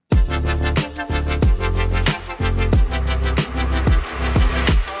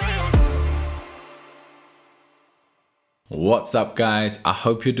What's up, guys? I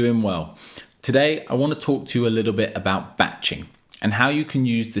hope you're doing well. Today, I want to talk to you a little bit about batching and how you can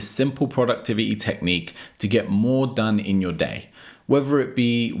use this simple productivity technique to get more done in your day, whether it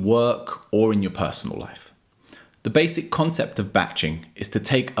be work or in your personal life. The basic concept of batching is to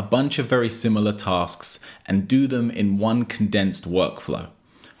take a bunch of very similar tasks and do them in one condensed workflow.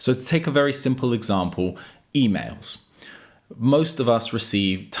 So to take a very simple example, emails. Most of us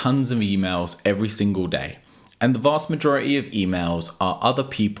receive tons of emails every single day. And the vast majority of emails are other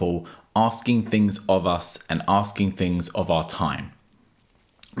people asking things of us and asking things of our time.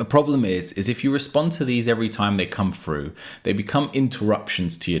 The problem is if you respond to these every time they come through, they become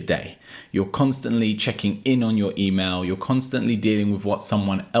interruptions to your day. You're constantly checking in on your email. You're constantly dealing with what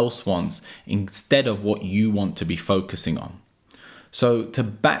someone else wants instead of what you want to be focusing on. So to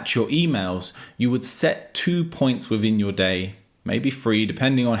batch your emails, you would set 2 points within your day, maybe 3,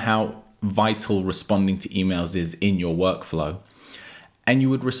 depending on how vital responding to emails is in your workflow. And you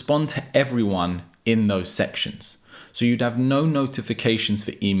would respond to everyone in those sections. So you'd have no notifications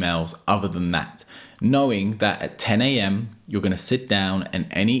for emails other than that, knowing that at 10 a.m. you're going to sit down and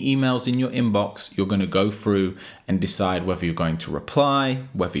any emails in your inbox, you're going to go through and decide whether you're going to reply,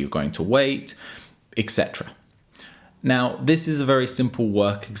 whether you're going to wait, etc. Now, this is a very simple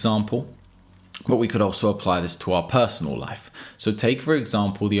work example, but we could also apply this to our personal life. So take, for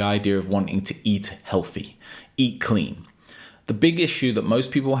example, the idea of wanting to eat healthy, eat clean. The big issue that most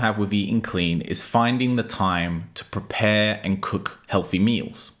people have with eating clean is finding the time to prepare and cook healthy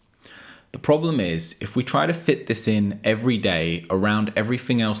meals. The problem is, if we try to fit this in every day around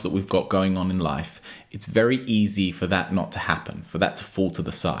everything else that we've got going on in life, it's very easy for that not to happen, for that to fall to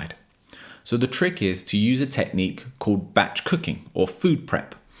the side. So the trick is to use a technique called batch cooking or food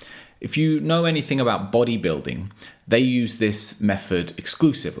prep. If you know anything about bodybuilding, they use this method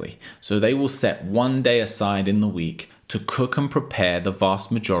exclusively. So they will set one day aside in the week to cook and prepare the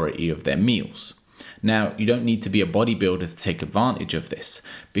vast majority of their meals. Now, you don't need to be a bodybuilder to take advantage of this,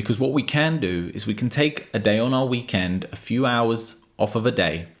 because what we can do is we can take a day on our weekend, a few hours off of a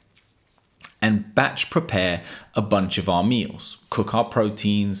day, and batch prepare a bunch of our meals, cook our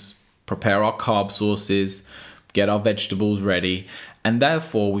proteins, prepare our carb sources, get our vegetables ready, and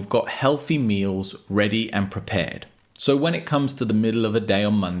therefore we've got healthy meals ready and prepared. So when it comes to the middle of a day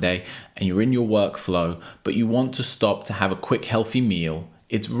on Monday and you're in your workflow, but you want to stop to have a quick healthy meal,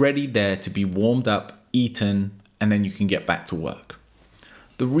 it's ready there to be warmed up, eaten, and then you can get back to work.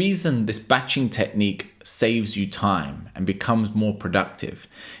 The reason this batching technique saves you time and becomes more productive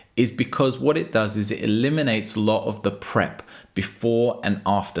is because what it does is it eliminates a lot of the prep before and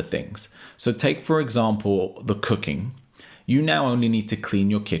after things. So take, for example, the cooking. You now only need to clean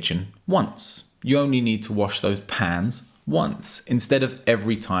your kitchen once. You only need to wash those pans once instead of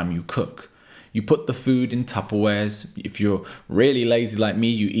every time you cook. You put the food in Tupperwares. If you're really lazy like me,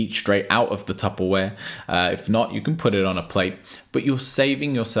 you eat straight out of the Tupperware. If not, you can put it on a plate, but you're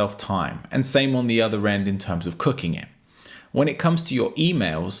saving yourself time. And same on the other end in terms of cooking it. When it comes to your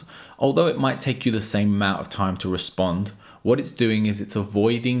emails, although it might take you the same amount of time to respond, what it's doing is it's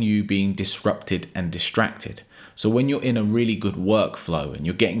avoiding you being disrupted and distracted. So when you're in a really good workflow and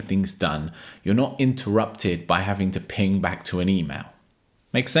you're getting things done, you're not interrupted by having to ping back to an email.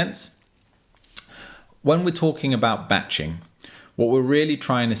 Make sense? When we're talking about batching, what we're really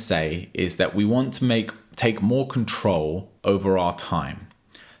trying to say is that we want to take more control over our time,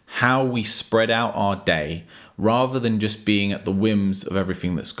 how we spread out our day rather than just being at the whims of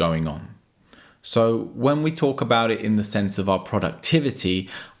everything that's going on. So when we talk about it in the sense of our productivity,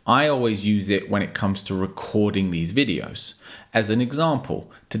 I always use it when it comes to recording these videos. As an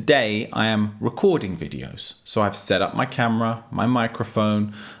example, today I am recording videos. So I've set up my camera, my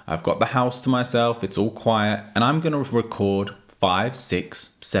microphone, I've got the house to myself, it's all quiet, and I'm going to record 5,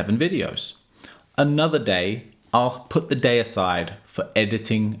 6, 7 videos. Another day, I'll put the day aside for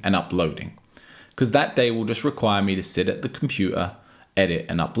editing and uploading, because that day will just require me to sit at the computer, edit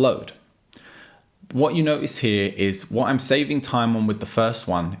and upload. What you notice here is what I'm saving time on with the first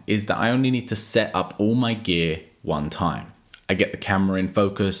one is that I only need to set up all my gear one time. I get the camera in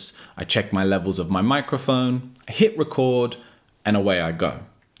focus, I check my levels of my microphone, I hit record, and away I go,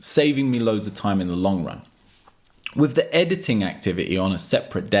 saving me loads of time in the long run. With the editing activity on a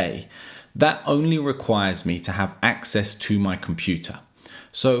separate day, that only requires me to have access to my computer.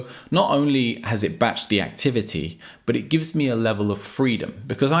 So not only has it batched the activity, but it gives me a level of freedom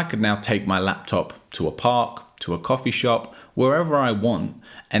because I could now take my laptop to a park, to a coffee shop, wherever I want,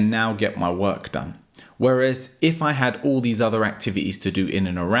 and now get my work done. Whereas if I had all these other activities to do in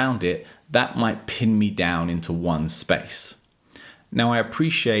and around it, that might pin me down into one space. Now, I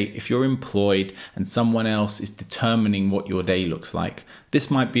appreciate if you're employed and someone else is determining what your day looks like,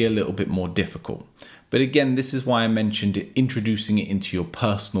 this might be a little bit more difficult. But again, this is why I mentioned introducing it into your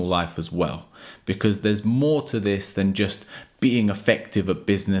personal life as well, because there's more to this than just being effective at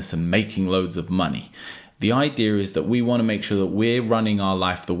business and making loads of money. The idea is that we want to make sure that we're running our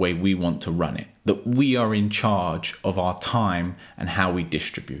life the way we want to run it, that we are in charge of our time and how we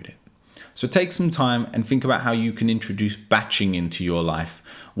distribute it. So take some time and think about how you can introduce batching into your life.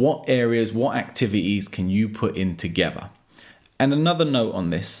 What areas, what activities can you put in together? And another note on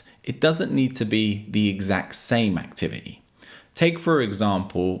this, it doesn't need to be the exact same activity. Take, for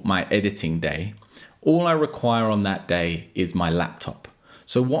example, my editing day. All I require on that day is my laptop.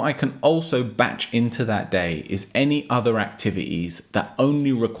 So what I can also batch into that day is any other activities that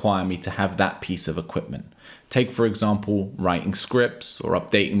only require me to have that piece of equipment. Take, for example, writing scripts or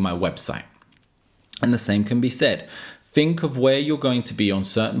updating my website. And the same can be said. Think of where you're going to be on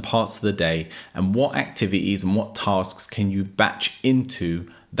certain parts of the day and what activities and what tasks can you batch into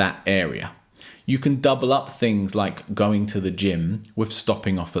that area. You can double up things like going to the gym with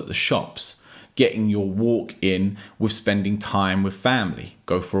stopping off at the shops, getting your walk in with spending time with family.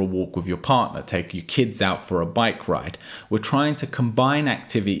 Go for a walk with your partner, take your kids out for a bike ride. We're trying to combine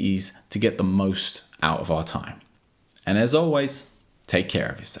activities to get the most out of our time. And as always, take care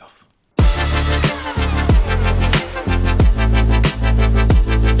of yourself.